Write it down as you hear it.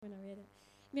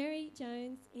Mary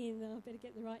Jones, I better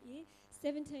get the right year,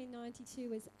 1792,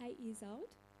 was 8 years old,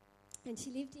 and she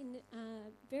lived in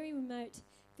very remote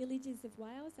villages of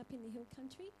Wales up in the hill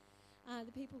country.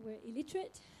 The people were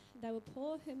illiterate, they were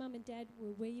poor, her mum and dad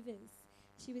were weavers.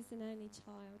 She was an only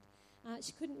child.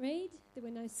 She couldn't read, there were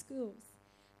no schools.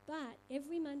 But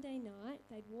every Monday night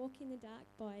they'd walk in the dark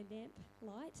by lamp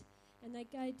light and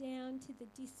they'd go down to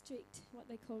the district, what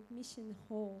they called Mission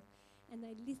Hall, and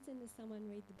they'd listen to someone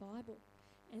read the Bible.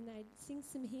 And they'd sing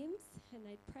some hymns and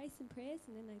they'd pray some prayers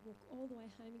and then they'd walk all the way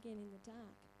home again in the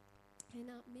dark. And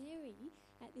Mary,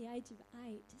 at the age of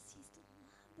 8, just used to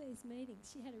love those meetings.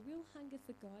 She had a real hunger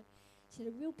for God. She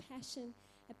had a real passion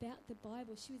about the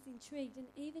Bible. She was intrigued,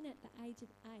 and even at the age of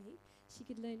 8, she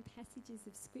could learn passages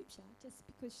of Scripture just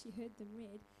because she heard them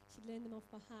read. She'd learn them off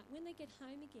by heart. When they get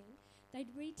home again,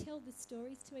 they'd retell the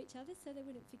stories to each other so they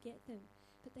wouldn't forget them.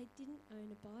 But they didn't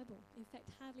own a Bible. In fact,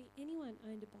 hardly anyone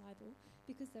owned a Bible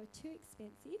because they were too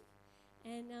expensive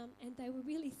and they were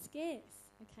really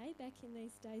scarce, okay, back in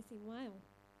these days in Wales.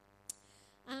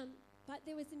 But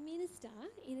there was a minister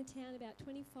in a town about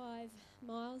 25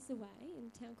 miles away,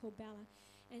 in a town called Bala,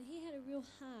 and he had a real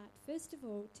heart, first of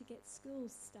all, to get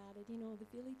schools started in all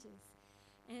the villages.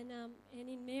 And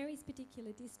in Mary's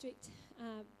particular district,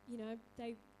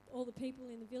 all the people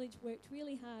in the village worked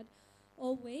really hard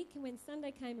all week, and when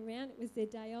Sunday came around, it was their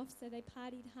day off, so they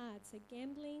partied hard. So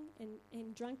gambling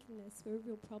and drunkenness were a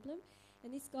real problem.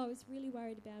 And this guy was really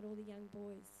worried about all the young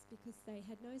boys because they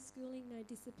had no schooling, no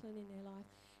discipline in their life.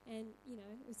 And,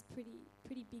 it was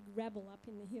pretty big rabble up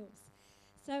in the hills.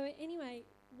 So anyway,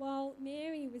 while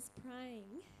Mary was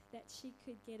praying that she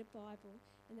could get a Bible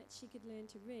and that she could learn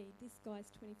to read, this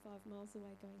guy's 25 miles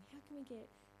away going, how can we get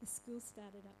the school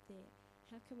started up there?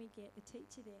 How can we get a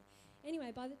teacher there?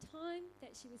 Anyway, by the time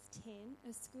that she was 10,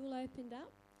 a school opened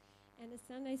up and a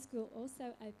Sunday school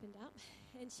also opened up,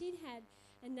 and she'd had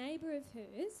a neighbour of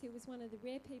hers, who was one of the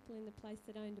rare people in the place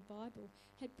that owned a Bible,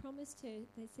 had promised her,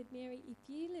 they said, Mary, if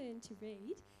you learn to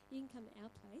read, you can come to our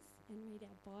place and read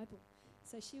our Bible.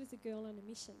 So she was a girl on a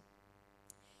mission.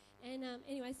 And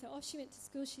anyway, so off she went to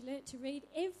school. She learnt to read.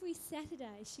 Every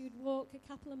Saturday she would walk a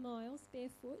couple of miles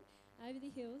barefoot over the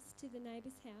hills to the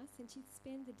neighbour's house, and she'd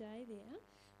spend the day there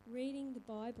reading the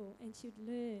Bible, and she would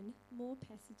learn more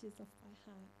passages off by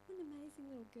heart. What an amazing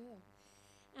little girl.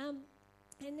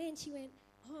 And then she went,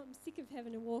 I'm sick of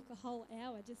having to walk a whole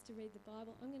hour just to read the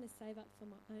Bible. I'm going to save up for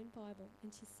my own Bible.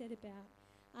 And she set about,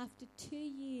 after 2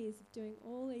 years of doing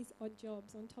all these odd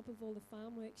jobs on top of all the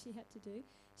farm work she had to do,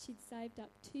 she'd saved up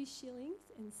 2 shillings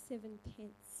and 7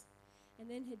 pence. And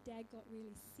then her dad got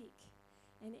really sick,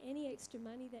 and any extra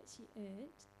money that she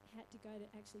earned had to go to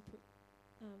actually put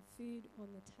food on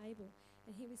the table.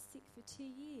 And he was sick for 2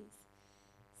 years.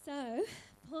 So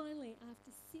finally,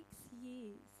 after 6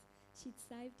 years, she'd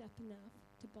saved up enough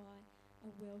to buy a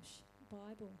Welsh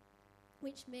Bible,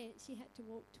 which meant she had to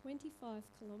walk 25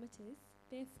 kilometres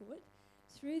barefoot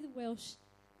through the Welsh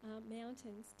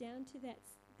mountains down to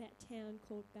that town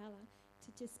called Bala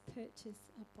to just purchase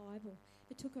a Bible.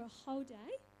 It took her a whole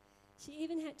day. She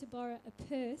even had to borrow a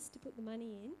purse to put the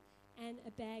money in and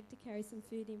a bag to carry some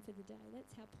food in for the day.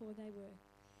 That's how poor they were.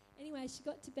 Anyway, she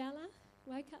got to Bala,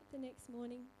 woke up the next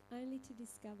morning only to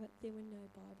discover there were no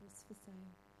Bibles for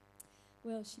sale.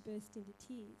 Well, she burst into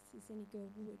tears, as any girl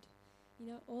would.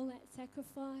 All that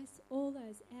sacrifice, all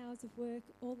those hours of work,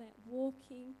 all that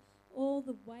walking, all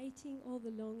the waiting, all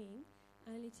the longing,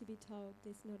 only to be told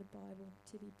there's not a Bible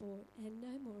to be bought, and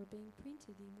no more are being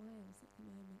printed in Wales at the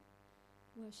moment.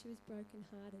 Well, she was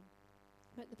broken-hearted.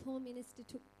 But the poor minister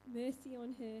took mercy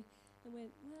on her and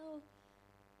went, well,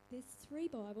 there's 3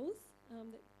 Bibles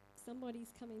that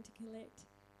somebody's coming to collect,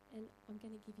 and I'm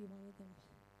going to give you one of them.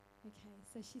 Okay,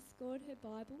 so she scored her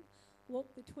Bible,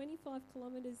 walked the 25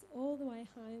 kilometres all the way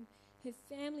home. Her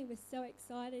family was so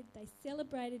excited. They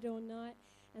celebrated all night,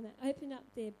 and they opened up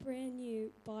their brand new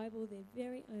Bible, their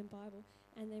very own Bible,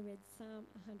 and they read Psalm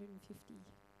 150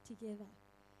 together.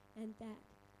 And that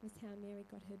was how Mary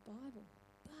got her Bible.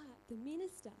 But the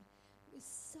minister was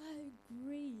so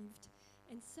grieved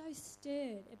and so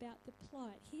stirred about the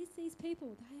plight. Here's these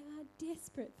people, they are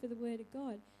desperate for the word of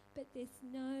God, but there's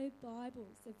no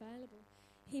Bibles available.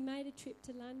 He made a trip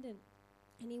to London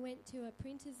and he went to a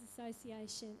printers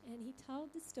association and he told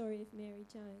the story of Mary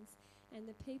Jones, and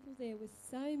the people there were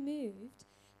so moved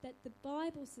that the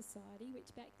Bible Society,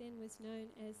 which back then was known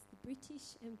as the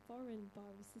British and Foreign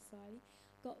Bible Society,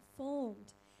 got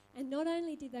formed. And not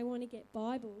only did they want to get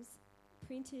Bibles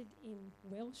printed in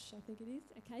Welsh, I think it is,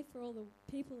 okay, for all the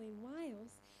people in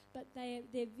Wales, but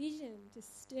their vision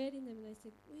just stirred in them, and they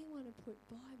said, we want to put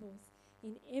Bibles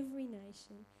in every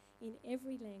nation, in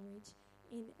every language,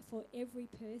 for every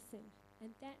person.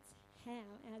 And that's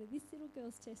how, out of this little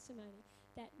girl's testimony,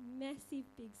 that massive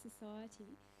big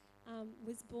society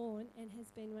was born and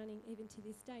has been running even to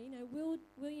this day. You know,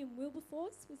 William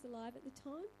Wilberforce was alive at the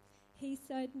time. He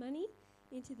sowed money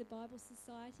into the Bible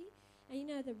Society. And you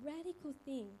know, the radical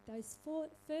thing, those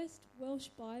first Welsh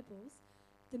Bibles,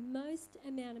 the most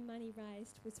amount of money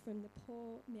raised was from the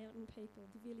poor mountain people,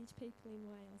 the village people in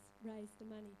Wales raised the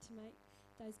money to make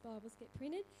those Bibles get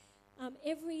printed.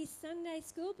 Every Sunday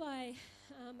school by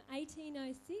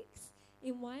 1806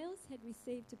 in Wales had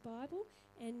received a Bible,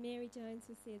 and Mary Jones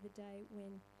was there the day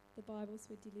when the Bibles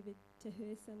were delivered to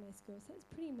her Sunday school. So it's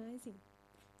pretty amazing.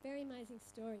 Very amazing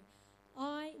story.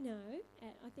 I know,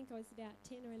 I think I was about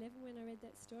 10 or 11 when I read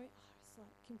that story. I was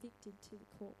like convicted to the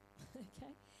core,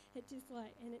 okay? It just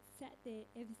like, and it's sat there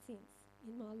ever since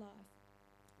in my life.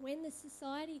 When the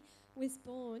society was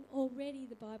born, already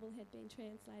the Bible had been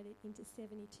translated into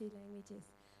 72 languages,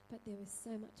 but there was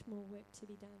so much more work to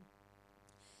be done.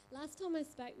 Last time I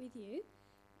spoke with you,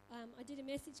 I did a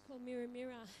message called Mirror,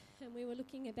 Mirror, and we were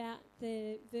looking about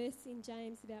the verse in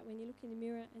James about when you look in the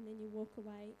mirror and then you walk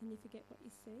away and you forget what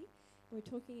you see. We're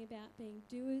talking about being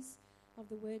doers of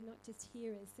the word, not just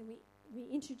hearers. And we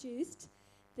introduced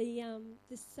the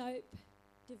SOAP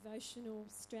devotional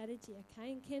strategy,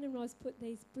 okay? And Ken and Roz put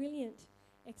these brilliant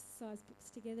exercise books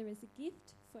together as a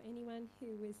gift for anyone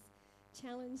who was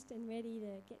challenged and ready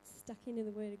to get stuck into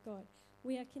the Word of God.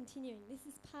 We are continuing. This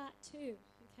is part 2,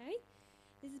 okay?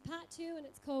 This is part 2, and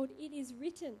it's called It Is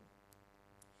Written.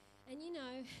 And you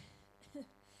know,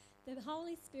 the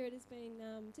Holy Spirit has been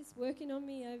just working on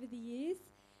me over the years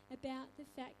about the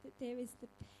fact that there is the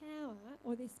power,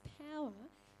 or this power,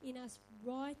 in us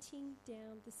writing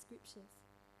down the Scriptures.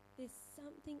 There's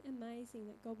something amazing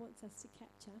that God wants us to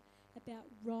capture about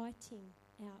writing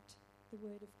out the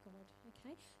Word of God,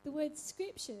 okay? The word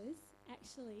Scriptures,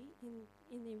 actually,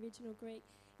 in the original Greek,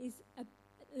 is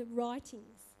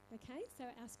writings, okay? So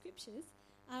our Scriptures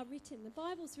are written. The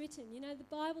Bible's written. You know, the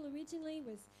Bible originally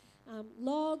was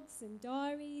logs and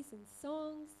diaries and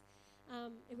songs.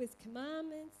 It was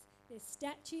commandments. There's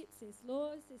statutes, there's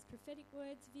laws, there's prophetic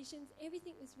words, visions.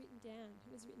 Everything was written down.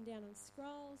 It was written down on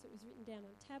scrolls. It was written down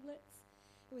on tablets.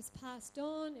 It was passed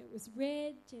on. It was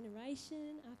read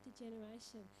generation after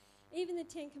generation. Even the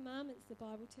 10 Commandments, the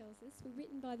Bible tells us, were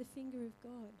written by the finger of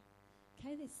God.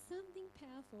 Okay, there's something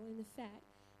powerful in the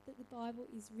fact that the Bible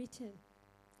is written.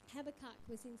 Habakkuk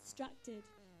was instructed.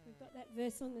 We've got that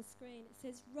verse on the screen. It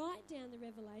says, write down the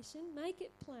revelation, make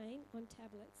it plain on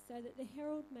tablets so that the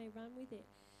herald may run with it.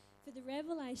 For the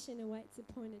revelation awaits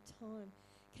appointed time.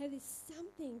 Okay, there's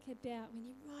something about when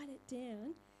you write it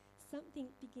down, something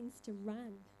begins to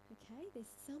run. Okay, there's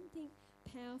something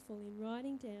powerful in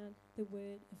writing down the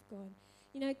Word of God.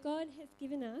 You know, God has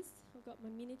given us, I've got my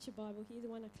miniature Bible here, the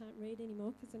one I can't read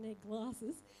anymore because I need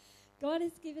glasses. God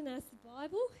has given us the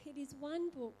Bible. It is one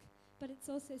book, but it's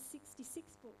also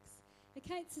 66 books.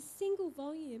 Okay, it's a single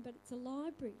volume, but it's a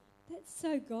library. That's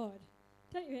so God.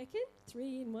 Don't you reckon?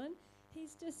 3 in 1.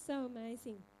 He's just so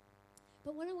amazing.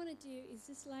 But what I want to do is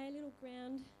just lay a little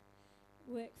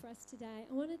groundwork for us today.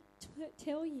 I want to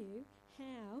tell you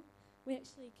how we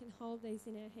actually can hold these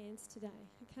in our hands today.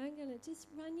 Okay, I'm going to just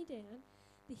run you down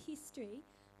the history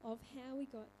of how we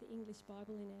got the English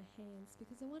Bible in our hands,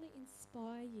 because I want to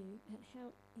inspire you at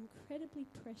how incredibly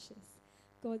precious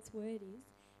God's Word is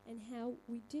and how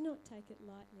we do not take it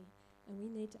lightly, and we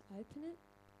need to open it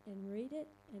and read it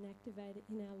and activate it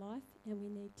in our life, and we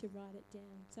need to write it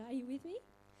down. So are you with me?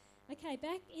 Okay,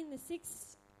 back in the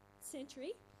 6th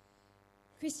century,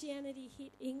 Christianity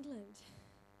hit England,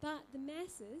 but the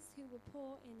masses, who were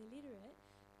poor and illiterate,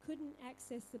 couldn't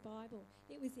access the Bible.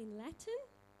 It was in Latin,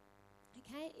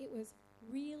 okay? It was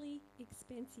really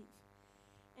expensive.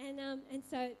 And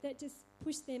so that just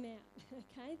pushed them out,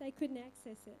 okay? They couldn't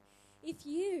access it. If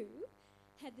you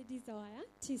had the desire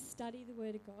to study the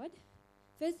Word of God,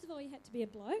 first of all, you had to be a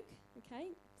bloke, okay?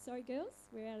 Sorry, girls,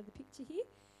 we're out of the picture here.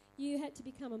 You had to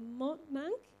become a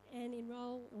monk and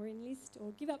enroll or enlist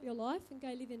or give up your life and go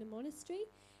live in a monastery.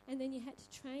 And then you had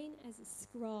to train as a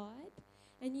scribe,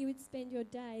 and you would spend your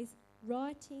days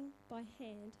writing by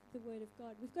hand the Word of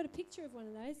God. We've got a picture of one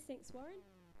of those. Thanks, Warren.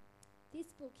 This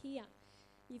book here,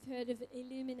 you've heard of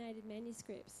illuminated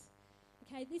manuscripts.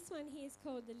 Okay, this one here is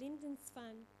called the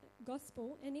Lindisfarne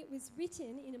Gospel, and it was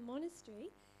written in a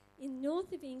monastery in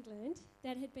north of England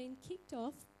that had been kicked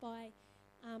off by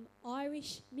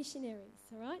Irish missionaries,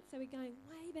 all right? So we're going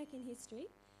way back in history.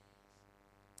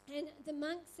 And the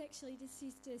monks actually just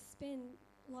used to spend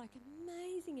like an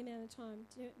amazing amount of time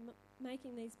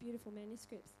making these beautiful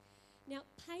manuscripts. Now,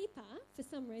 paper, for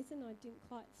some reason, I didn't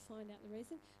quite find out the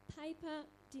reason, paper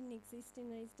didn't exist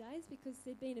in these days because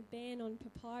there'd been a ban on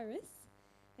papyrus.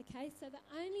 Okay, so the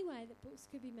only way that books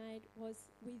could be made was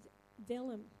with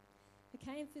vellum.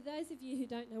 Okay, and for those of you who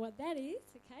don't know what that is,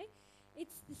 okay,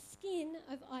 it's the skin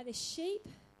of either sheep,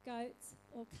 goats,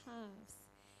 or calves.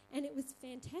 And it was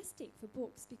fantastic for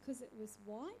books because it was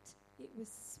white, it was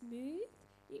smooth,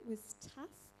 it was tough,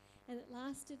 and it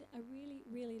lasted a really,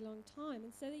 really long time.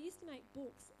 And so they used to make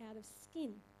books out of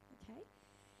skin, okay?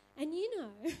 And you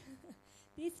know,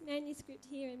 this manuscript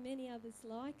here and many others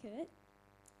like it,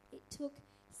 it took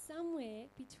somewhere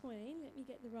between, let me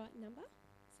get the right number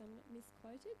so I'm not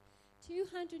misquoted,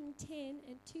 210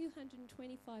 and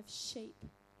 225 sheep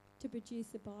to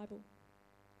produce a Bible.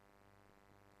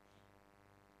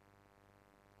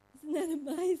 Isn't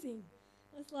that amazing?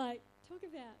 I was like, talk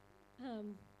about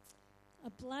a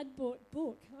blood-bought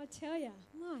book, I tell you.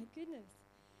 My goodness.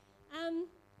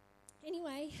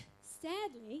 Anyway,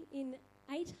 sadly, in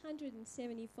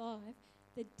 875,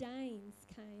 the Danes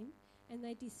came and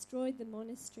they destroyed the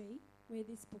monastery where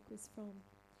this book was from.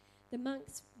 The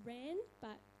monks ran,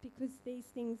 but because these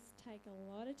things take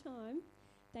a lot of time,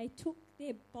 they took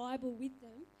their Bible with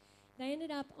them. They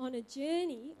ended up on a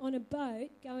journey on a boat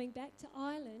going back to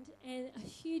Ireland, and a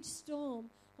huge storm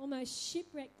almost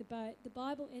shipwrecked the boat. The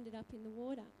Bible ended up in the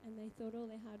water, and they thought all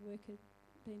their hard work had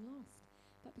been lost.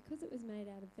 But because it was made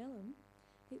out of vellum,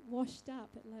 it washed up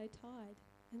at low tide,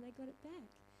 and they got it back.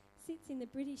 It sits in the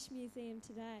British Museum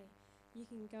today. You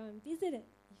can go and visit it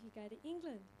if you go to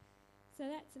England. So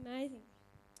that's amazing.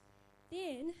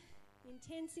 Then, in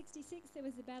 1066, there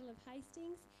was the Battle of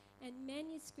Hastings, and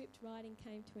manuscript writing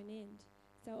came to an end.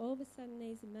 So all of a sudden,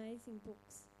 these amazing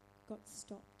books got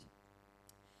stopped.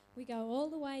 We go all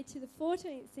the way to the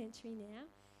 14th century now,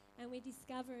 and we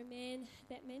discover a man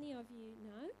that many of you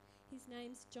know. His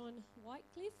name's John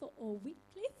Wycliffe, or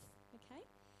Wycliffe, okay?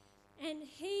 And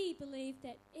he believed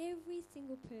that every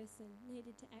single person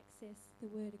needed to access the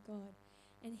Word of God.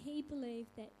 And he believed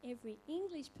that every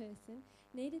English person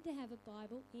needed to have a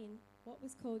Bible in what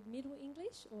was called Middle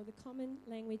English, or the common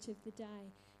language of the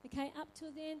day. Okay, up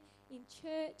till then, in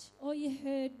church, all you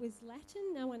heard was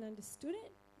Latin. No one understood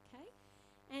it, okay?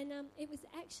 And it was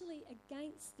actually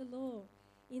against the law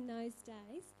in those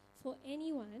days for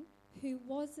anyone who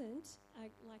wasn't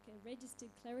like a registered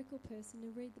clerical person to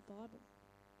read the Bible.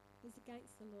 It was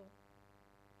against the law.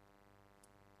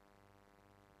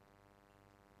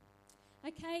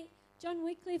 Okay, John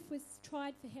Wycliffe was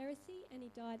tried for heresy and he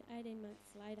died 18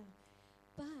 months later.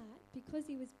 But because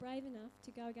he was brave enough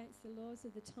to go against the laws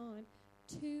of the time,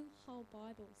 2 whole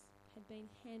Bibles had been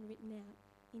handwritten out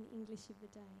in English of the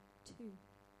day.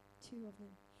 Two of them,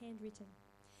 handwritten.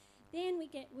 Then we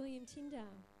get William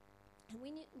Tyndale. And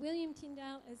William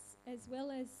Tyndale, as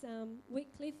well as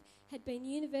Wycliffe, had been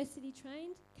university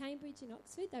trained, Cambridge and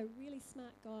Oxford. They were really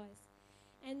smart guys.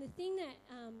 And the thing that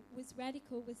was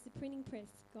radical was the printing press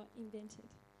got invented.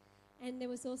 And there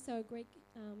was also a Greek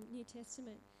New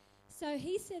Testament. So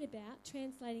he set about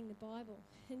translating the Bible.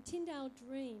 And Tyndale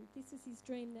dreamed, this was his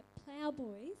dream, that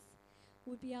ploughboys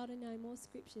would be able to know more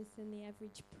scriptures than the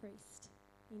average priest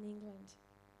in England.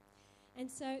 And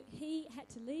so he had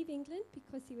to leave England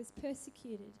because he was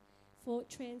persecuted for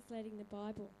translating the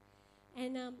Bible.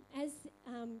 And as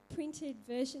printed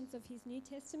versions of his New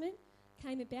Testament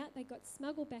came about, they got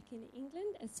smuggled back into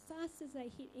England. As fast as they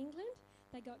hit England,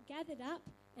 they got gathered up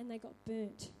and they got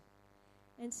burnt.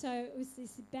 And so it was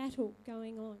this battle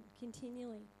going on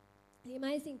continually. The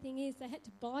amazing thing is they had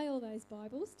to buy all those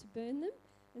Bibles to burn them,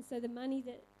 and so the money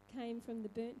that came from the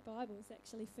burnt Bibles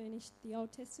actually furnished the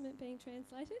Old Testament being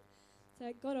translated.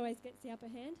 So God always gets the upper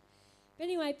hand. But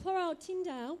anyway, poor old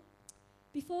Tyndale,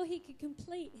 before he could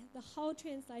complete the whole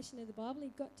translation of the Bible, he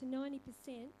got to 90%.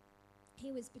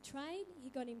 He was betrayed, he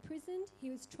got imprisoned,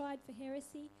 he was tried for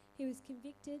heresy, he was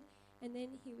convicted, and then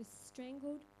he was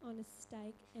strangled on a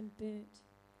stake and burnt.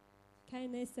 Okay,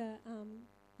 and there's a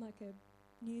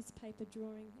newspaper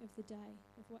drawing of the day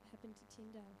of what happened to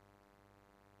Tyndale.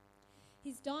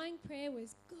 His dying prayer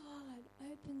was, God,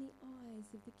 open the eyes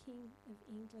of the King of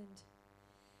England.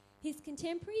 His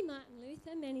contemporary, Martin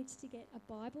Luther, managed to get a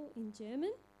Bible in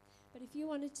German, but if you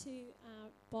wanted to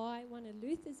buy one of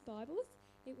Luther's Bibles,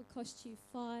 it would cost you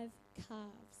 5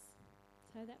 calves.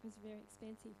 So that was very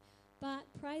expensive. But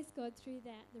praise God, through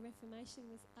that, the Reformation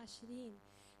was ushered in.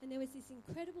 And there was this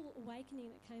incredible awakening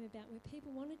that came about where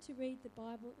people wanted to read the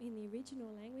Bible in the original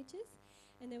languages,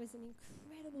 and there was an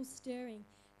incredible stirring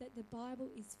that the Bible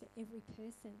is for every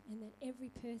person and that every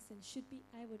person should be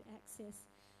able to access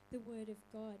the Word of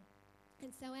God.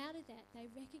 And so out of that, they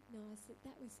recognised that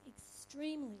that was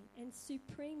extremely and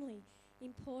supremely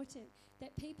important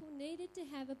that people needed to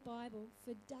have a Bible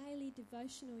for daily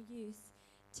devotional use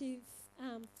to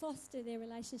foster their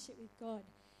relationship with God.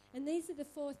 And these are the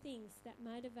 4 things that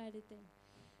motivated them.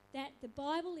 That the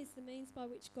Bible is the means by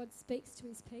which God speaks to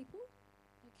his people,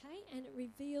 okay, and it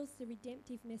reveals the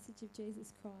redemptive message of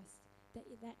Jesus Christ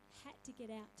that had to get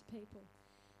out to people.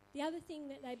 The other thing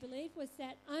that they believed was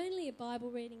that only a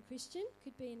Bible-reading Christian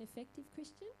could be an effective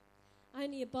Christian.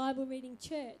 Only a Bible-reading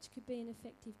church could be an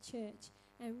effective church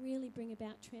and really bring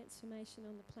about transformation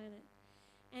on the planet.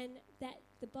 And that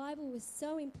the Bible was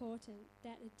so important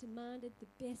that it demanded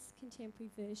the best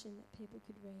contemporary version that people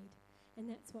could read. And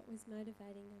that's what was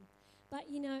motivating them. But,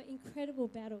 incredible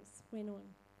battles went on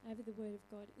over the Word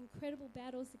of God. Incredible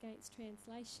battles against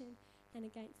translation and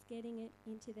against getting it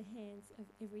into the hands of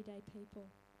everyday people.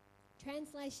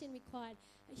 Translation required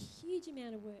a huge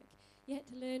amount of work. You had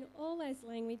to learn all those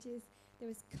languages. There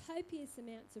was copious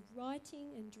amounts of writing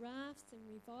and drafts and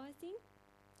revising,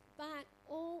 but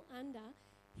all under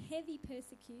heavy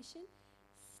persecution,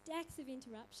 stacks of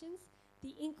interruptions,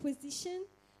 the Inquisition,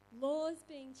 laws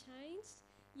being changed,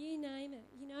 you name it.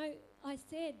 I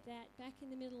said that back in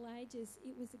the Middle Ages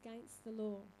it was against the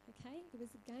law, okay? It was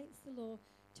against the law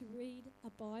to read a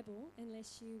Bible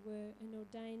unless you were an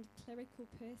ordained clerical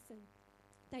person.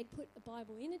 They'd put a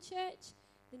Bible in a church,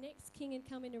 the next king had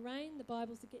come into reign, the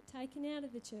Bibles would get taken out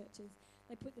of the churches.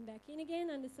 They put them back in again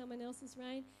under someone else's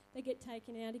reign, they get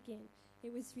taken out again.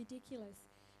 It was ridiculous.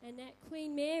 And that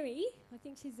Queen Mary, I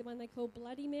think she's the one they call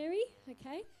Bloody Mary,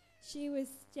 okay? She was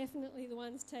definitely the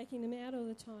ones taking them out all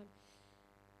the time.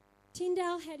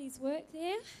 Tyndale had his work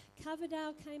there.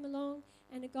 Coverdale came along,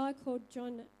 and a guy called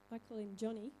John, I call him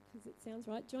Johnny because it sounds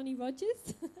right, Johnny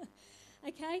Rogers,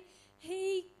 okay?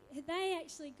 They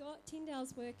actually got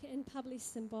Tyndale's work and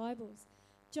published some Bibles.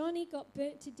 Johnny got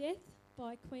burnt to death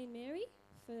by Queen Mary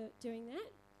for doing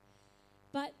that.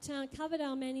 But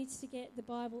Coverdale managed to get the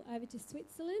Bible over to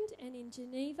Switzerland, and in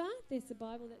Geneva, there's a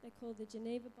Bible that they call the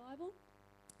Geneva Bible.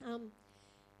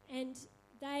 And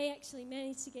they actually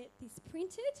managed to get this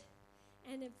printed,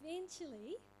 and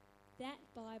eventually that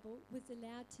Bible was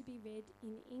allowed to be read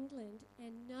in England,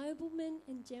 and noblemen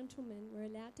and gentlemen were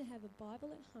allowed to have a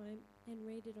Bible at home and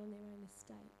read it on their own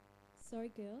estate. Sorry,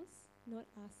 girls, not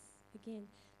us again.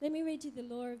 Let me read you the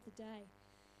law of the day.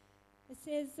 It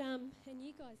says, and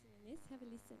you guys are in this, have a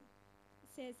listen.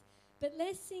 It says, but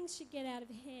lest things should get out of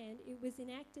hand, it was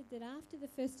enacted that after the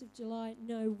 1st of July,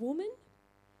 no woman,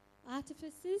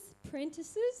 artificers,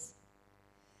 prentices,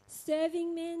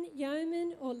 serving men,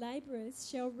 yeomen or labourers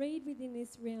shall read within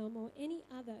this realm or any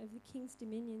other of the king's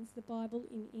dominions the Bible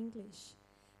in English,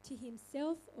 to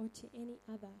himself or to any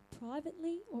other,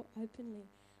 privately or openly,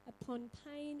 upon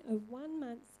pain of 1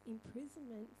 month's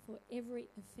imprisonment for every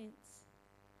offence.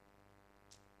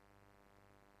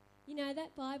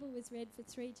 That Bible was read for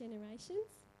 3 generations.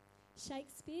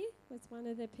 Shakespeare was one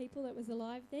of the people that was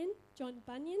alive then. John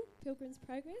Bunyan, Pilgrim's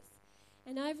Progress.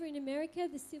 And over in America,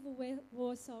 the Civil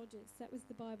War soldiers. That was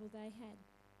the Bible they had.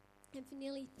 And for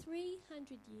nearly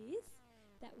 300 years,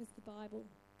 that was the Bible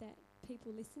that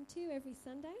people listened to every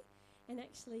Sunday and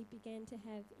actually began to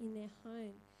have in their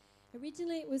home.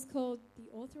 Originally, it was called the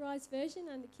Authorised Version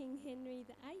under King Henry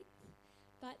VIII.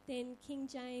 But then King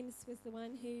James was the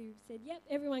one who said, yep,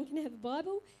 everyone can have a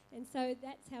Bible. And so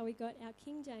that's how we got our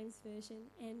King James Version.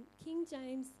 And King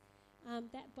James,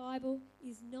 that Bible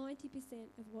is 90%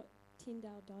 of what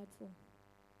Tyndale died for.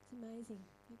 It's amazing.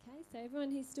 Okay, so everyone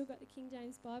who's still got the King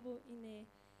James Bible in their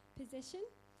possession,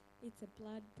 it's a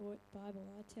blood-bought Bible,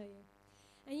 I tell you.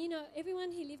 And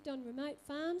everyone who lived on remote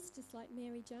farms, just like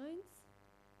Mary Jones,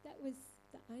 that was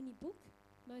the only book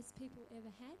most people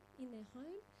ever had in their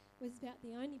home. Was about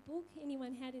the only book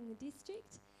anyone had in the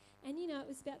district, and it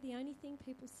was about the only thing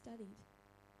people studied.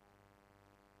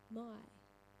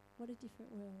 What a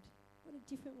different world. What a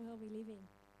different world we live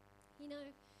in.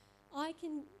 I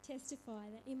can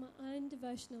testify that in my own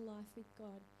devotional life with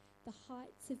God, the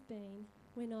heights have been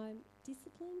when I'm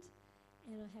disciplined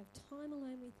and I have time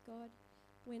alone with God,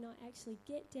 when I actually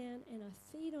get down and I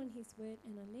feed on his word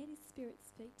and I let his spirit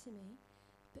speak to me,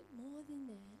 but more than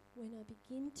that, when I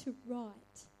begin to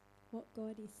write what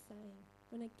God is saying.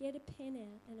 When I get a pen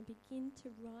out and I begin to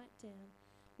write down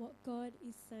what God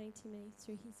is saying to me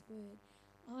through his word,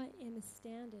 I am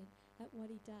astounded at what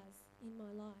he does in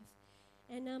my life.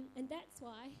 And that's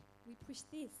why we pushed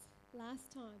this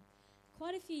last time.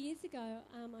 Quite a few years ago,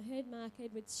 I heard Mark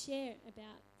Edwards share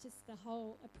about just the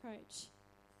whole approach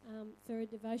for a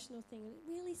devotional thing. And it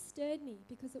really stirred me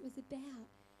because it was about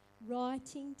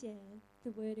writing down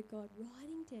the Word of God,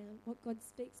 writing down what God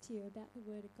speaks to you about the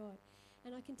Word of God.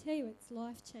 And I can tell you it's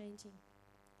life-changing.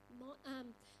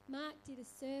 Mark did a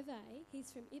survey.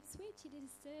 He's from Ipswich. He did a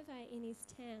survey in his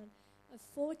town of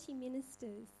 40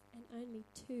 ministers, and only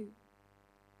two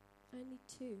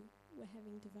were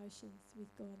having devotions with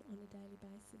God on a daily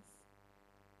basis.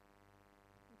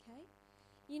 Okay?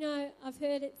 You know, I've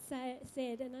heard it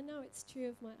said, and I know it's true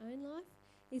of my own life,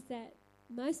 is that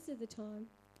most of the time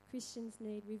Christians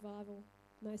need revival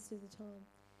most of the time.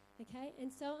 Okay?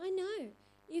 And so I know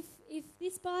if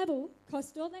this Bible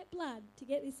cost all that blood to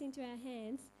get this into our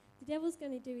hands, the devil's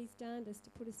going to do his darndest to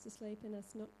put us to sleep and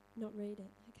us not read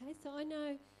it. Okay? So I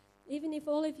know even if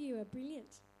all of you are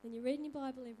brilliant and you're reading your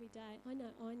Bible every day, I know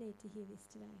I need to hear this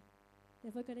today.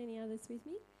 Have I got any others with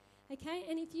me? Okay?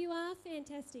 And if you are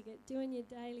fantastic at doing your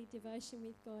daily devotion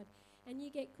with God and you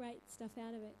get great stuff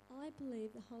out of it, I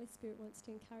believe the Holy Spirit wants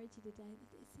to encourage you today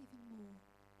that there's even more.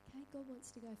 Okay? God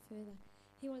wants to go further.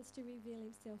 He wants to reveal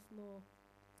himself more.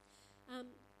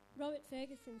 Robert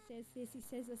Ferguson says this. He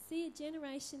says, I see a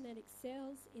generation that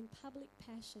excels in public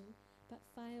passion but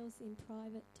fails in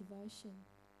private devotion.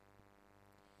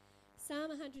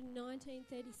 Psalm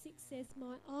 119:36 says,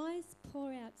 my eyes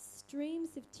pour out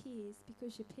streams of tears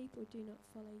because your people do not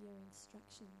follow your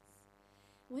instructions.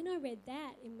 When I read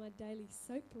that in my daily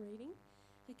soap reading,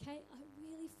 okay, I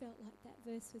really felt like that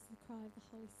verse was the cry of the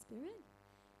Holy Spirit.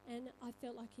 And I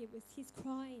felt like it was his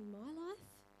cry in my life.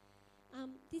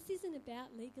 This isn't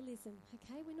about legalism,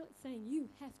 okay? We're not saying you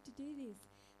have to do this.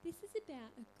 This is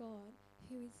about a God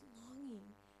who is longing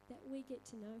that we get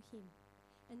to know him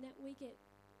and that we get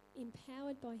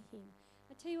empowered by him.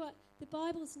 I tell you what, the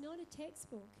Bible's not a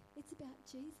textbook. It's about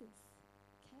Jesus,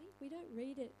 okay? We don't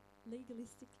read it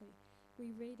legalistically.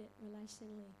 We read it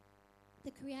relationally.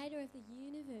 The creator of the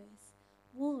universe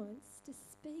wants to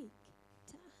speak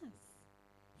to us.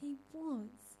 He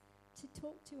wants to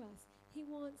talk to us. He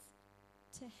wants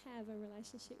to have a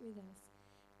relationship with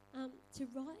us. To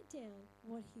write down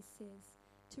what he says,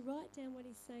 to write down what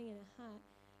he's saying in our heart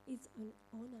is an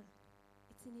honour.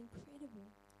 It's an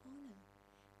incredible honour.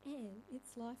 And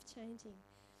it's life-changing.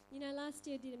 You know, last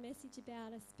year I did a message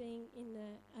about us being in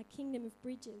a kingdom of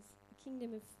bridges, a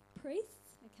kingdom of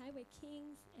priests, okay? We're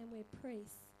kings and we're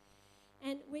priests.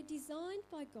 And we're designed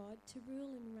by God to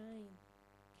rule and reign.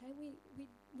 Okay,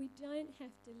 we don't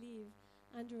have to live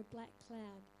under a black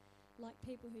cloud like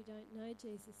people who don't know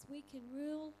Jesus. We can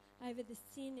rule over the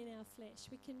sin in our flesh.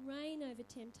 We can reign over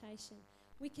temptation.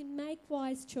 We can make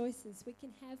wise choices. We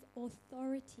can have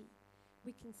authority.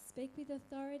 We can speak with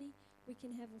authority. We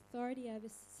can have authority over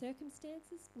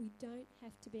circumstances. We don't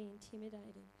have to be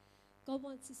intimidated. God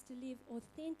wants us to live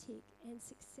authentic and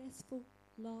successful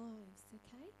lives,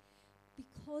 okay?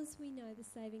 Because we know the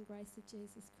saving grace of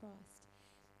Jesus Christ.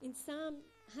 In Psalm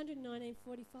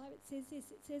 119:45 it says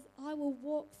this, it says, I will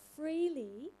walk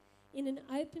freely in an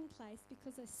open place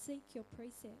because I seek your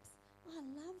precepts. I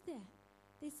love that.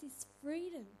 This is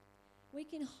freedom. We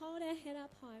can hold our head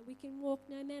up high. We can walk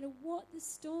no matter what the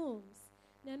storms,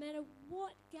 no matter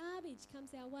what garbage comes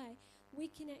our way. We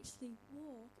can actually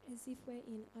walk as if we're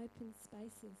in open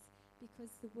spaces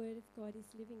because the Word of God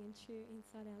is living and true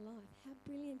inside our life. How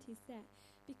brilliant is that?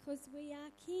 Because we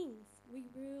are kings. We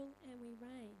rule and we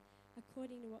reign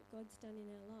according to what God's done in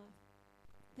our life.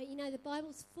 But you know, the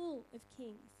Bible's full of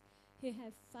kings who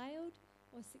have failed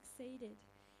or succeeded.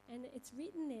 And it's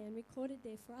written there and recorded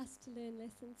there for us to learn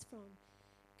lessons from.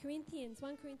 1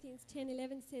 Corinthians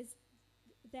 10:11 says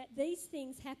that these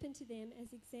things happened to them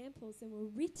as examples and were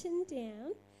written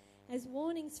down as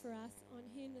warnings for us on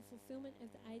whom the fulfillment of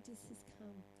the ages has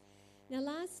come. Now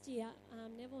last year,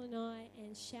 Neville and I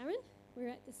and Sharon were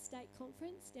at the state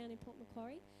conference down in Port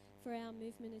Macquarie for our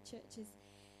movement of churches.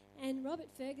 And Robert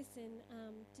Ferguson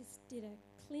just did a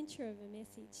clincher of a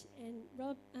message. And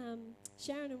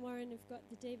Sharon and Warren have got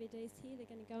the DVDs here. They're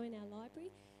going to go in our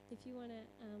library. If you want to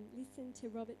listen to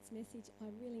Robert's message, I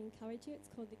really encourage you. It's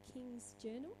called The King's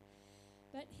Journal.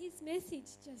 But his message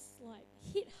just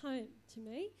hit home to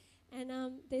me. And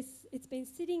it's been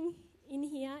sitting in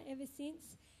here ever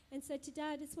since. And so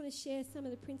today I just want to share some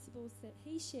of the principles that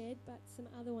he shared, but some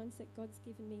other ones that God's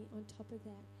given me on top of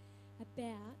that,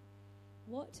 about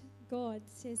what God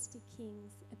says to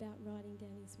kings about writing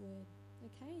down his word.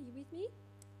 Okay, are you with me?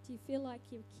 Do you feel like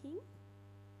you're a king?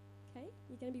 Okay,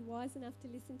 you're going to be wise enough to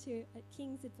listen to a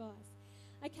king's advice.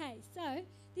 Okay, so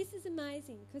this is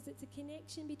amazing because it's a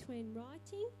connection between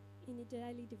writing in your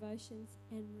daily devotions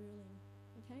and ruling.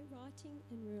 Okay, writing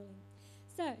and ruling.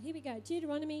 So here we go.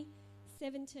 Deuteronomy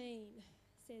 17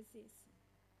 says this.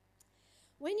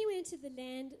 When you enter the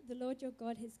land the Lord your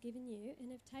God has given you and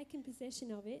have taken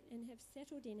possession of it and have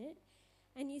settled in it,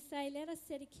 and you say, let us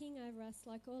set a king over us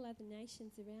like all other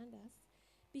nations around us,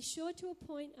 Be sure to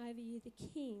appoint over you the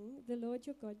king the Lord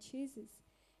your God chooses.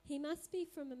 He must be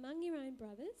from among your own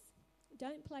brothers.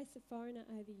 Don't place a foreigner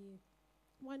over you,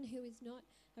 one who is not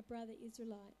a brother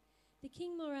Israelite. The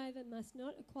king, moreover, must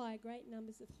not acquire great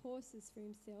numbers of horses for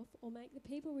himself or make the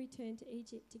people return to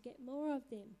Egypt to get more of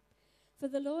them. For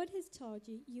the Lord has told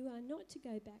you, you are not to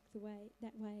go back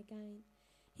that way again.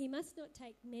 He must not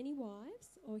take many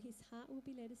wives, or his heart will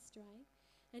be led astray,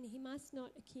 and he must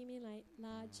not accumulate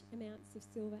large amounts of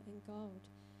silver and gold.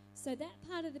 So that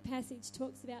part of the passage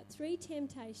talks about 3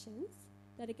 temptations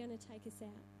that are going to take us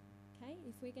out. Okay,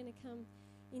 if we're going to come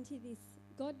into this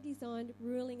God-designed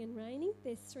ruling and reigning,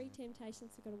 there's 3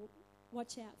 temptations we've got to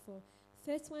watch out for.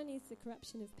 First one is the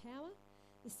corruption of power.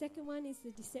 The second one is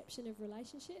the deception of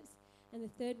relationships. And the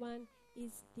third one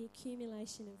is the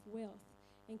accumulation of wealth.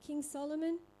 And King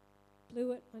Solomon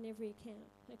blew it on every account.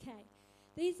 Okay,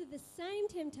 these are the same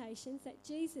temptations that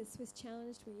Jesus was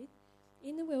challenged with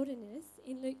in the wilderness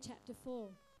in Luke chapter 4.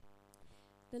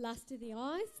 The lust of the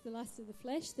eyes, the lust of the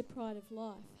flesh, the pride of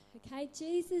life. Okay,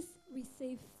 Jesus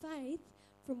received faith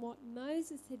from what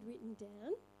Moses had written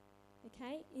down,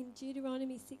 okay, in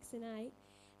Deuteronomy 6 and 8.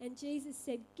 And Jesus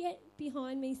said, "Get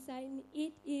behind me, Satan,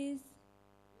 it is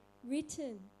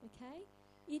written," okay?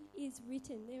 It is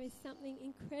written. There is something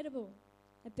incredible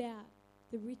about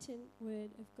the written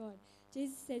word of God.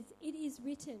 Jesus says, "It is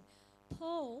written."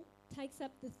 Paul takes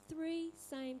up the 3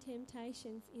 same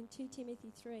temptations in 2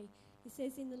 Timothy 3. He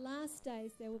says, "In the last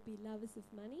days there will be lovers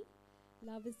of money,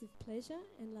 lovers of pleasure,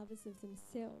 and lovers of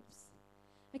themselves."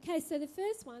 Okay, so the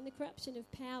first one, the corruption of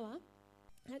power,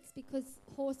 that's because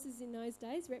horses in those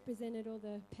days represented all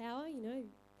the power,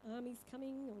 armies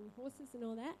coming on horses and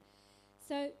all that.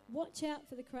 So watch out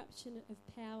for the corruption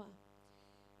of power.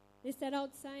 There's that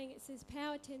old saying, it says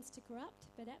power tends to corrupt,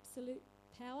 but absolute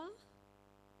power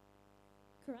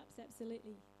corrupts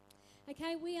absolutely.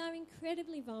 Okay, we are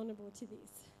incredibly vulnerable to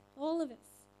this. All of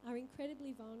us are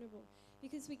incredibly vulnerable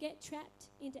because we get trapped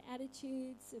into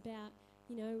attitudes about,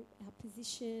 our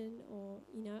position or,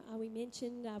 are we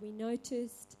mentioned, are we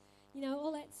noticed,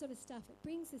 all that sort of stuff. It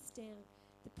brings us down,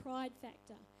 the pride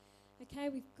factor. Okay,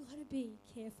 we've got to be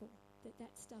careful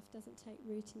that stuff doesn't take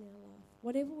root in our life.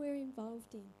 Whatever we're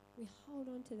involved in, we hold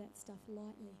on to that stuff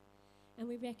lightly and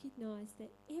we recognise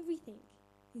that everything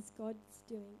is God's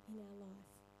doing in our life.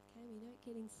 Okay, we don't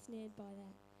get ensnared by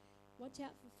that. Watch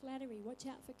out for flattery, watch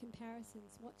out for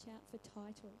comparisons, watch out for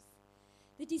titles.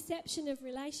 The deception of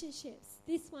relationships.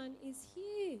 This one is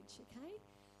huge, okay?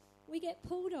 We get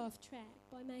pulled off track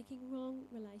by making wrong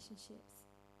relationships.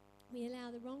 We allow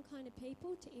the wrong kind of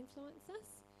people to influence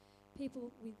us,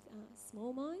 people with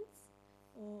small minds,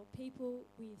 or people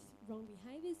with wrong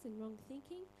behaviours and wrong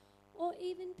thinking, or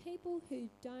even people who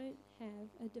don't have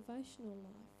a devotional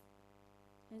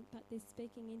life, but they're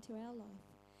speaking into our life.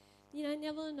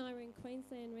 Neville and I were in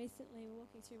Queensland recently. We're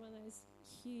walking through one of those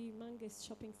humongous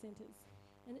shopping centres,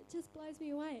 and it just blows me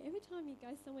away. Every time you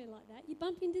go somewhere like that, you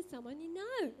bump into someone you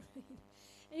know.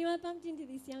 Anyway, I bumped into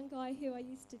this young guy who I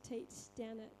used to teach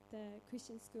down at the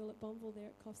Christian school at Bonville there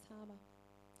at Coffs Harbour.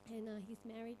 And he's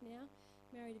married now,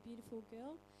 married a beautiful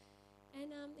girl.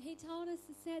 And he told us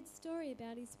a sad story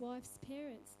about his wife's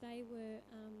parents. They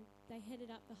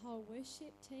headed up the whole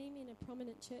worship team in a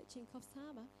prominent church in Coffs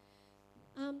Harbour.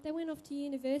 They went off to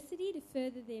university to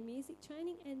further their music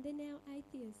training, and they're now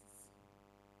atheists.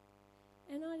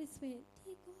 And I just went,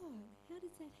 dear God, how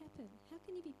does that happen? How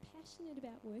can you be passionate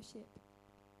about worship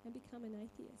and become an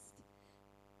atheist?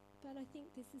 But I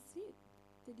think this is it,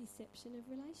 the deception of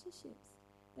relationships.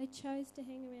 They chose to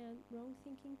hang around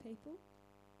wrong-thinking people.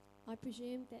 I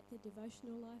presume that their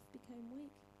devotional life became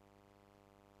weak.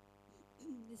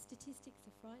 The statistics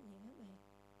are frightening, aren't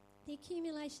they? The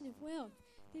accumulation of wealth.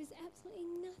 There's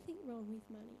absolutely nothing wrong with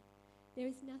money. There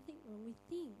is nothing wrong with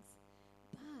things.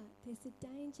 But there's a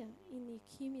danger in the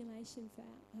accumulation for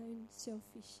our own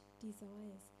selfish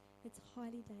desires. It's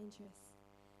highly dangerous.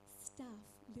 Stuff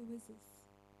lures us.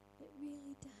 It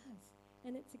really does.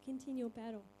 And it's a continual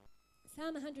battle.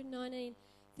 Psalm 119,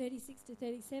 36 to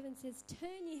 37 says,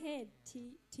 "Turn your head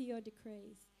to your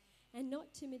decrees and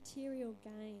not to material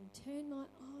gain. Turn my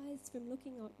eyes from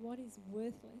looking at what is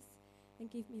worthless and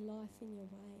give me life in your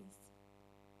ways."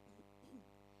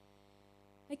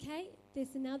 Okay,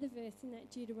 there's another verse in that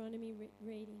Deuteronomy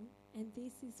reading, and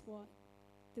this is what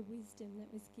the wisdom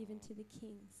that was given to the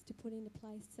kings to put into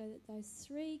place so that those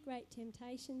 3 great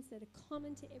temptations that are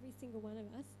common to every single one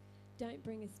of us don't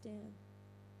bring us down.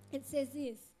 It says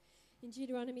this in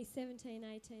Deuteronomy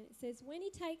 17:18. It says, "When he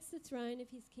takes the throne of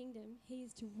his kingdom, he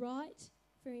is to write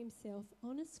for himself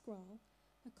on a scroll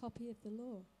a copy of the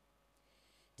law,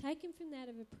 taken from that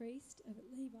of a priest, of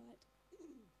a Levite,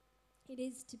 It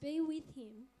is to be with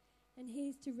him, and he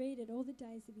is to read it all the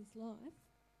days of his life,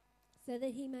 so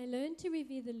that he may learn to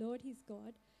revere the Lord his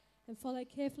God and follow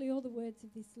carefully all the words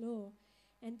of this law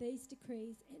and these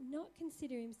decrees, and not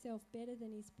consider himself better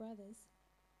than his brothers,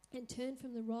 and turn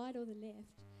from the right or the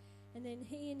left, and then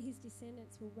he and his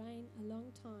descendants will reign a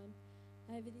long time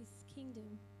over this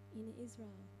kingdom in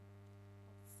Israel.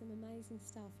 Some amazing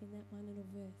stuff in that one little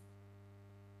verse.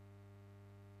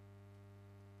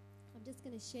 I'm just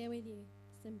going to share with you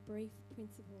some brief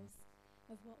principles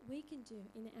of what we can do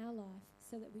in our life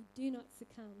so that we do not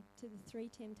succumb to the three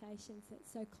temptations that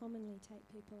so commonly take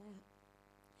people out.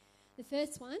 The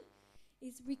first one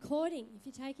is recording. If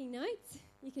you're taking notes,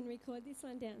 you can record this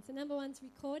one down. So number one's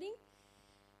recording.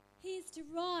 He is to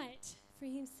write for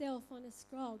himself on a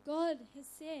scroll. God has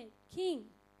said, King,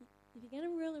 if you're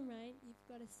going to rule and reign, you've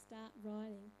got to start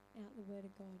writing out the word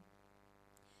of God.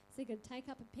 So you've got to take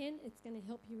up a pen. It's going to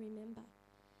help you remember.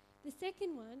 The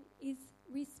second one is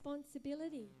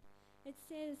responsibility. It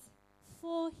says,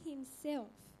 for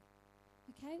himself.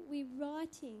 Okay, we're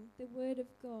writing the word of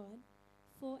God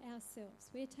for ourselves.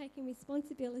 We're taking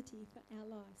responsibility for our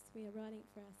lives. We are writing it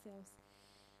for ourselves.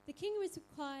 The king was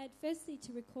required, firstly,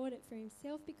 to record it for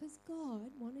himself because God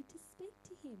wanted to speak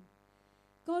to him.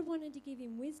 God wanted to give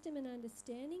him wisdom and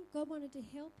understanding. God wanted to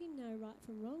help him know right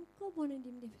from wrong. God wanted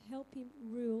him to help him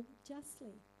rule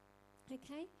justly.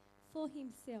 Okay? For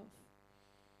himself.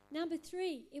 Number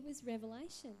 3, it was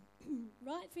revelation.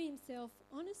 Write for himself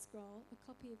on a scroll a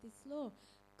copy of this law.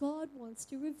 God wants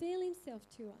to reveal himself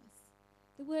to us.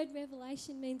 The word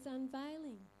revelation means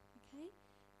unveiling. Okay?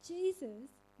 Jesus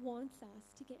wants us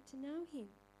to get to know him.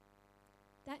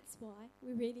 That's why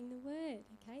we're reading the word.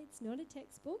 Okay? It's not a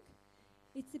textbook.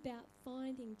 It's about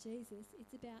finding Jesus.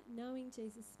 It's about knowing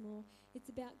Jesus more. It's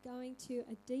about going to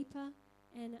a deeper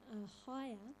and a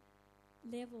higher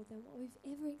level than what we've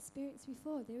ever experienced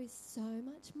before. There is so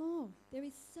much more. There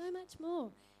is so much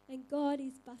more. And God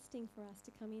is busting for us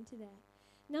to come into that.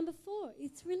 Number 4,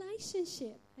 it's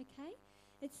relationship, okay?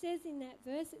 It says in that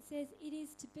verse, it says it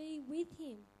is to be with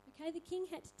him. Okay, the king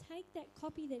had to take that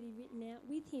copy that he'd written out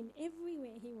with him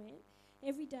everywhere he went,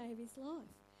 every day of his life.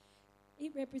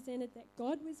 It represented that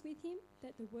God was with him,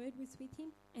 that the word was with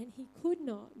him, and he could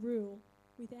not rule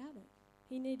without it.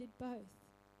 He needed both,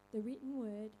 the written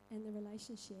word and the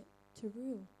relationship to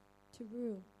rule,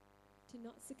 to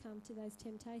not succumb to those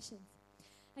temptations.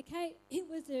 Okay, it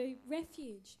was a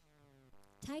refuge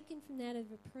taken from that of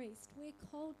a priest. We're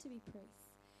called to be priests.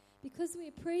 Because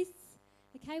we're priests,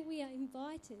 okay, we are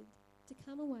invited to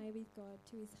come away with God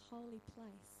to his holy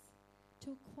place,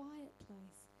 to a quiet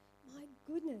place. My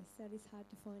goodness, that is hard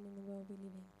to find in the world we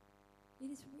live in.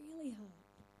 It is really hard.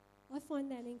 I find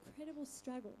that an incredible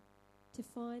struggle to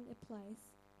find a place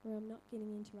where I'm not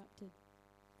getting interrupted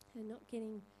and not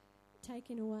getting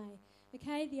taken away.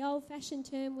 Okay, the old-fashioned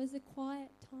term was a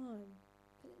quiet time.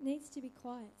 But it needs to be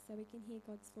quiet so we can hear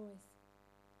God's voice.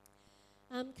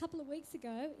 A couple of weeks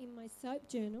ago in my soap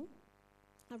journal,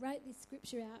 I wrote this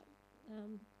scripture out,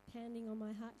 pounding on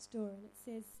my heart's door, and it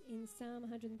says in Psalm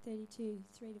 132,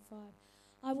 3-5,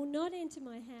 I will not enter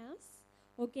my house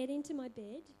or get into my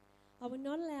bed. I will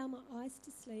not allow my eyes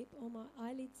to sleep or my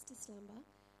eyelids to slumber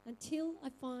until I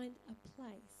find a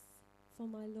place for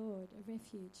my Lord, a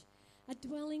refuge, a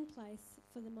dwelling place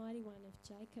for the mighty one of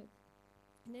Jacob.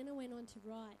 And then I went on to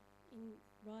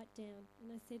write down,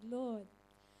 and I said, Lord,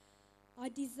 I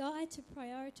desire to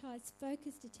prioritise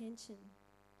focused attention,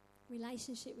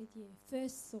 relationship with you,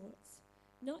 first thoughts,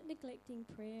 not neglecting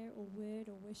prayer or word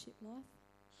or worship life,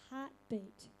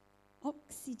 heartbeat,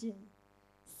 oxygen,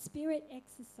 spirit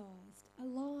exercised,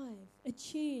 alive,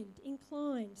 attuned,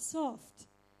 inclined, soft,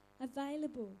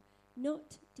 available,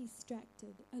 not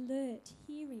distracted, alert,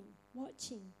 hearing,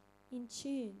 watching, in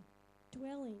tune,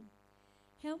 dwelling.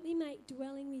 Help me make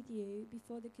dwelling with you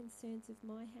before the concerns of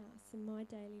my house and my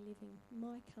daily living,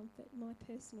 my comfort, my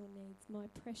personal needs, my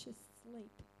precious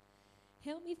sleep.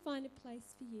 Help me find a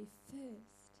place for you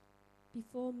first,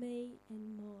 before me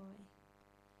and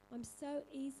my. I'm so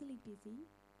easily busy,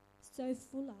 so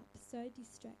full up, so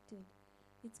distracted.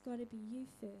 It's got to be you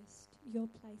first, your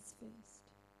place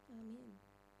first. Amen.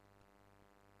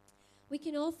 We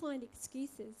can all find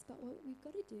excuses, but what we've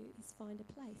got to do is find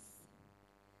a place.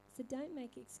 So don't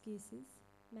make excuses,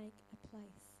 make a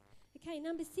place. Okay,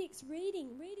 number 6,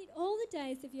 reading. Read it all the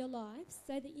days of your life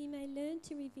so that you may learn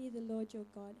to revere the Lord your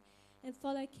God and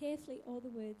follow carefully all the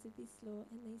words of this law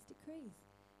and these decrees.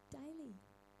 Daily,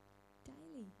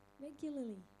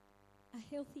 regularly,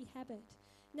 a healthy habit.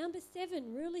 Number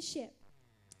 7, rulership.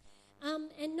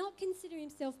 And not consider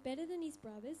himself better than his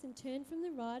brothers and turn from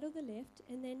the right or the left,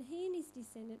 and then he and his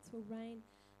descendants will reign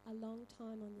a long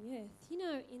time on the earth. You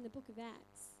know, in the book of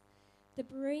Acts, the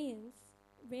Bereans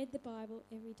read the Bible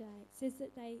every day. It says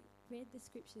that they read the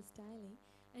scriptures daily.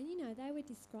 And, you know, they were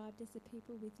described as a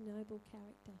people with noble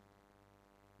character.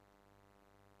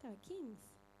 They were kings.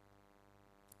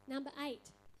 Number 8,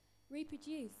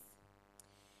 reproduce.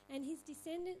 And his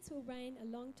descendants will reign a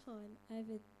long time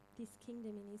over this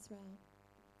kingdom in Israel.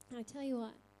 And I tell you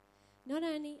what, not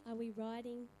only are we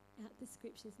writing out the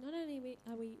scriptures, not only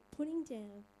are we putting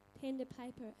down pen to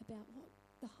paper about what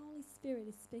the Holy Spirit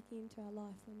is speaking into our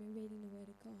life when we're reading the Word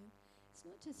of God, it's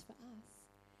not just for us,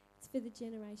 it's for the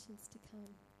generations to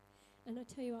come. And I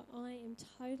tell you what, I am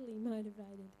totally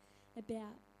motivated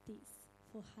about this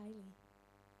for Hayley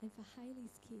and for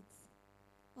Hayley's kids.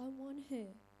 I want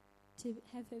her to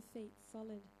have her feet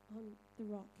solid on the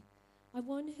rock. I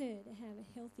want her to have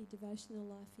a healthy devotional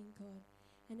life in God.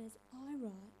 And as I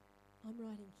write, I'm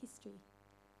writing history.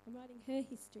 I'm writing her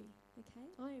history, okay?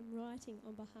 I am writing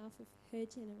on behalf of her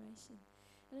generation.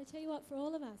 And I tell you what, for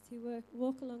all of us who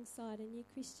walk alongside a new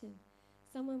Christian,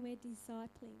 someone we're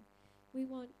discipling, we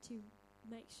want to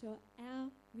make sure our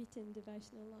written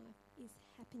devotional life is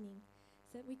happening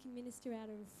so that we can minister out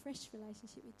of a fresh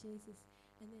relationship with Jesus,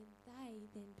 and then they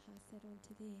then pass that on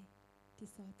to their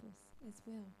disciples as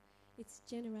well. It's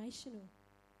generational.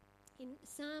 In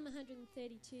Psalm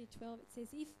 132:12 it says,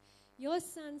 "If your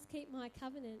sons keep my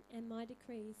covenant and my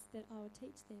decrees that I will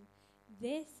teach them,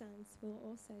 their sons will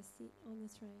also sit on the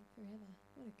throne forever."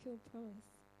 What a cool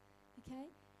promise. Okay?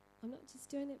 I'm not just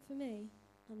doing it for me,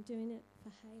 I'm doing it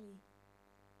for Hayley.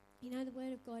 You know, the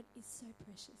Word of God is so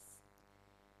precious.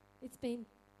 It's been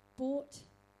bought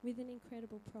with an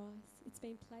incredible price. It's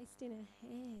been placed in our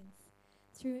hands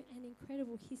through an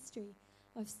incredible history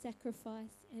of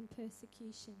sacrifice and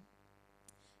persecution.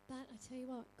 But I tell you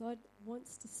what, God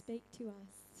wants to speak to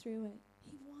us through it.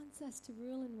 He wants us to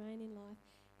rule and reign in life.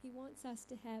 He wants us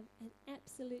to have an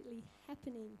absolutely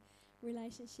happening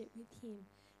relationship with Him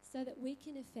so that we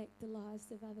can affect the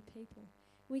lives of other people.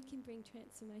 We can bring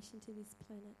transformation to this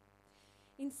planet.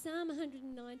 In Psalm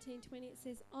 119:20 it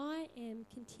says, "I am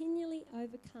continually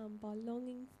overcome by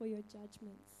longing for your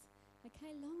judgments."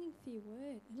 Okay, longing for your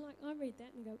word. And like I read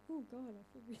that and go, oh God, I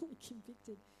feel really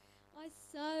convicted. I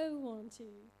so want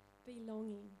to be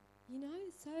longing, you know,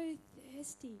 so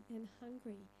thirsty and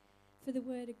hungry for the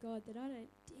Word of God that I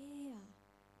don't dare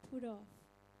put off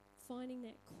finding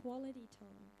that quality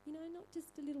time. You know, not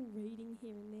just a little reading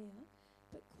here and there,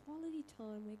 but quality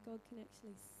time where God can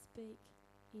actually speak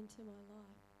into my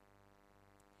life.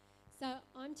 So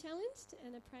I'm challenged,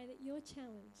 and I pray that you're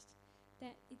challenged,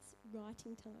 that it's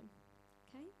writing time.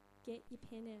 Okay? Get your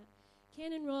pen out.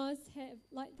 Ken and Roz have,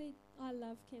 I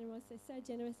love Ken and Roz, they're so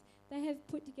generous. They have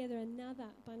put together another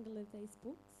bundle of these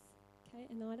books, okay,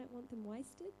 and I don't want them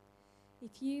wasted.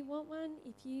 If you want one,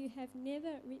 if you have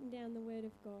never written down the Word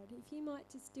of God, if you might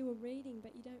just do a reading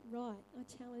but you don't write, I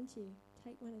challenge you,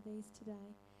 take one of these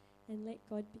today and let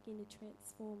God begin to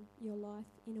transform your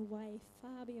life in a way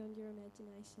far beyond your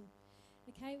imagination.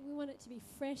 Okay, we want it to be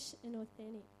fresh and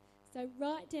authentic. So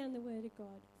write down the Word of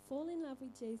God. Fall in love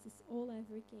with Jesus all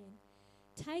over again.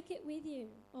 Take it with you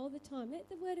all the time. Let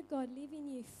the Word of God live in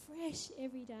you fresh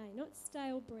every day, not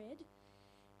stale bread.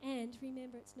 And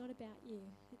remember, it's not about you.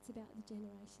 It's about the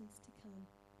generations to come.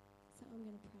 So I'm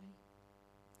going to pray.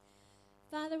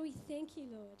 Father, we thank you,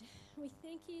 Lord. We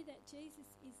thank you that Jesus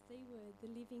is the Word, the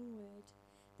living Word,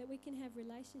 that we can have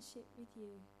relationship with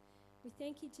you. We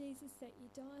thank you, Jesus, that you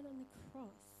died on the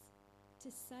cross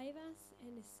to save us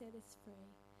and to set us free.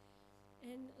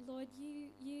 And Lord,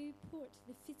 you put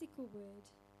the physical Word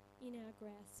in our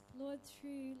grasp, Lord,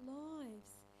 through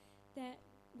lives that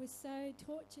were so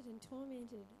tortured and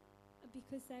tormented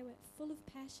because they were full of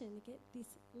passion to get this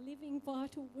living,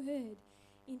 vital Word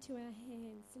into our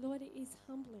hands. Lord, it is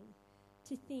humbling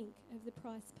to think of the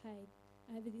price paid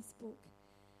over this book.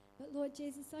 But Lord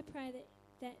Jesus, I pray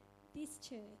that this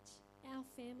church, our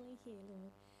family here,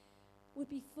 Lord, would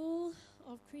be full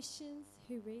of Christians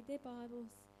who read their Bibles,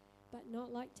 but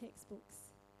not like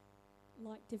textbooks,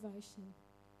 like devotion,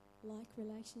 like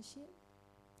relationship,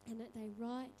 and that they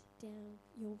write down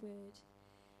your word.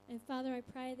 And Father, I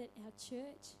pray that our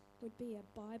church would be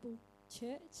a Bible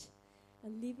church, a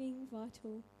living,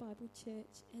 vital Bible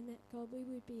church, and that, God, we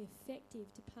would be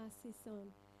effective to pass this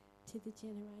on to the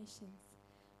generations.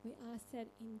 We ask that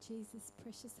in Jesus'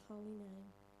 precious holy name.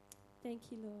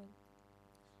 Thank you, Lord.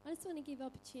 I just want to give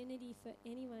opportunity for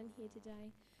anyone here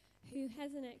today who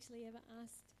hasn't actually ever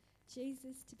asked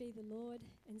Jesus to be the Lord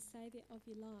and Saviour of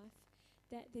your life,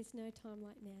 that there's no time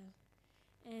like now.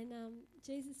 And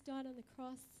Jesus died on the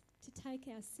cross to take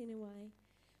our sin away.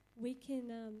 We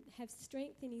can have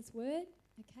strength in his word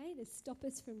okay, to stop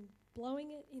us from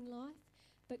blowing it in life.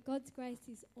 But God's grace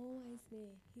is always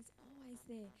there. He's always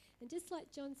there. And just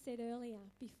like John said earlier,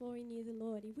 before he knew the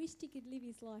Lord, he wished he could live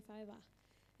his life over.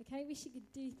 Okay, wish he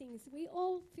could do things. We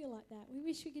all feel like that. We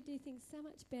wish we could do things so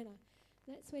much better.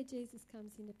 That's where Jesus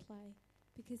comes into play,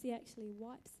 because he actually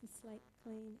wipes the slate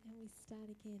clean and we start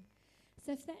again.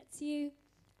 So if that's you,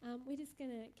 we're just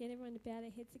going to get everyone to bow their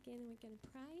heads again and we're going to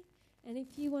pray. And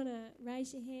if you want to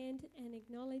raise your hand and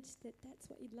acknowledge that that's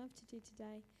what you'd love to do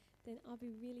today, then I'll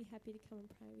be really happy to come and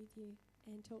pray with you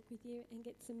and talk with you and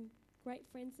get some great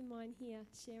friends of mine here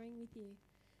sharing with you.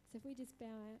 So if we just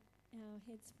bow our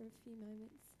heads for a few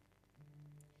moments.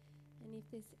 And if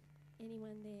there's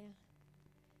anyone there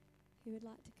who would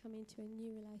like to come into a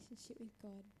new relationship with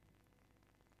God.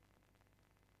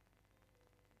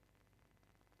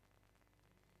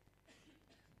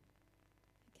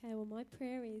 Okay, well, my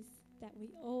prayer is that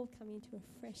we all come into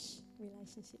a fresh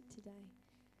relationship today.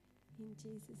 In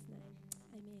Jesus' name,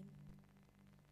 amen.